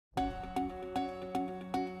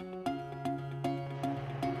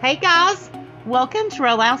Hey guys, welcome to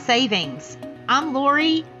Rollout Savings. I'm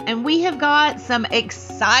Lori, and we have got some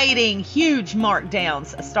exciting, huge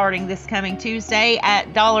markdowns starting this coming Tuesday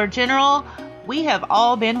at Dollar General. We have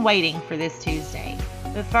all been waiting for this Tuesday.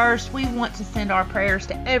 But first, we want to send our prayers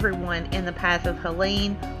to everyone in the path of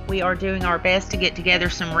Helene. We are doing our best to get together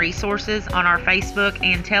some resources on our Facebook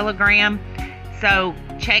and Telegram, so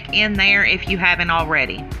check in there if you haven't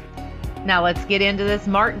already. Now let's get into this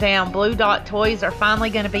markdown. Blue Dot toys are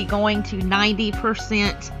finally going to be going to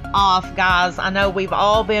 90% off, guys. I know we've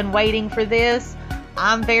all been waiting for this.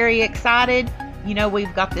 I'm very excited. You know,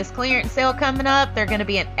 we've got this clearance sale coming up. They're going to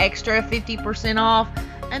be an extra 50% off.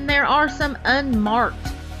 And there are some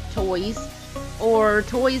unmarked toys or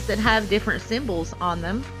toys that have different symbols on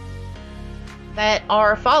them that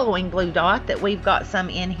are following Blue Dot that we've got some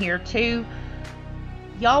in here too.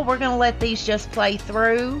 Y'all, we're going to let these just play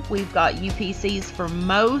through. We've got UPCs for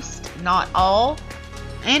most, not all.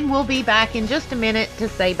 And we'll be back in just a minute to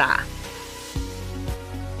say bye.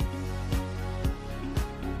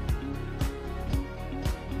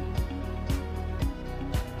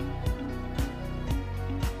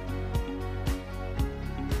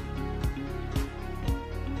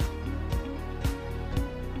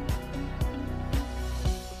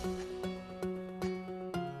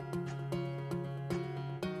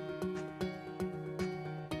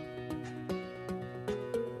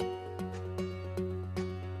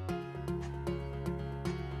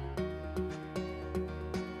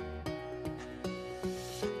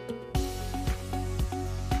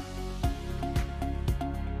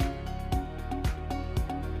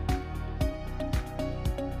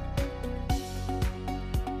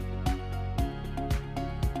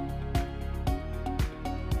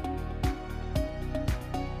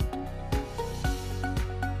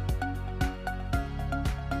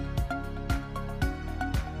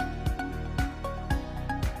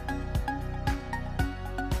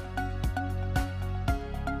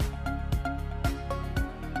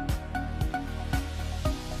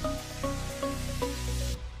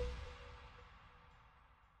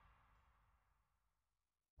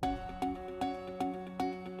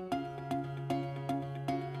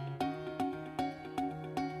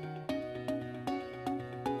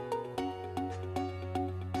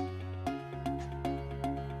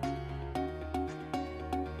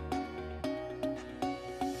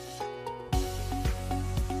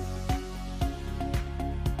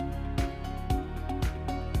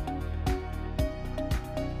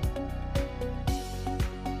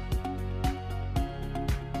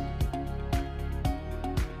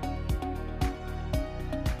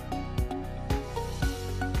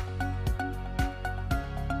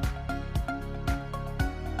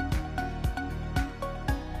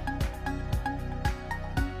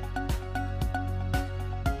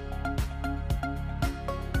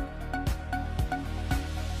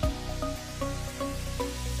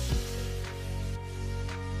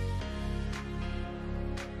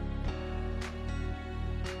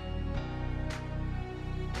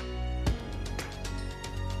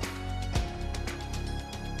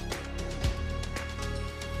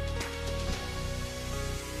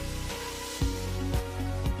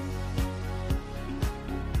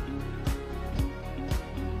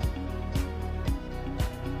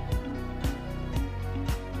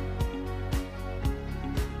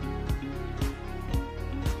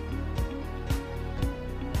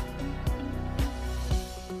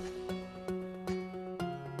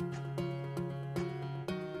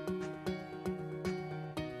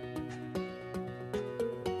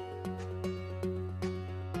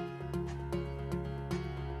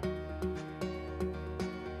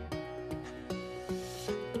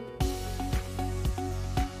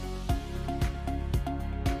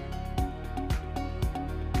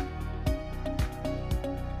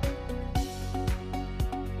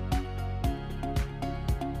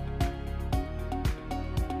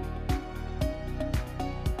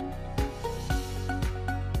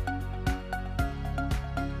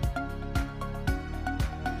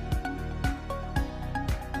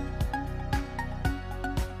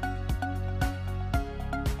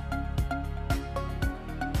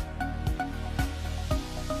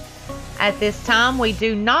 At this time, we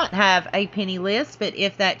do not have a penny list, but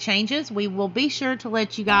if that changes, we will be sure to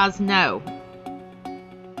let you guys know.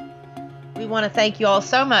 We want to thank you all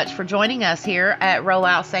so much for joining us here at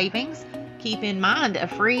Rollout Savings. Keep in mind, a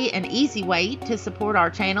free and easy way to support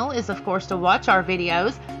our channel is, of course, to watch our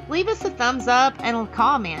videos, leave us a thumbs up and a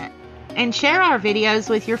comment, and share our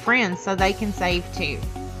videos with your friends so they can save too.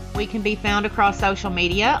 We can be found across social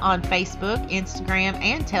media on Facebook, Instagram,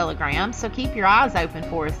 and Telegram, so keep your eyes open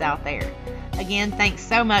for us out there. Again, thanks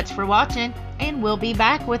so much for watching, and we'll be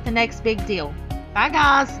back with the next big deal. Bye,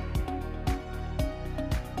 guys.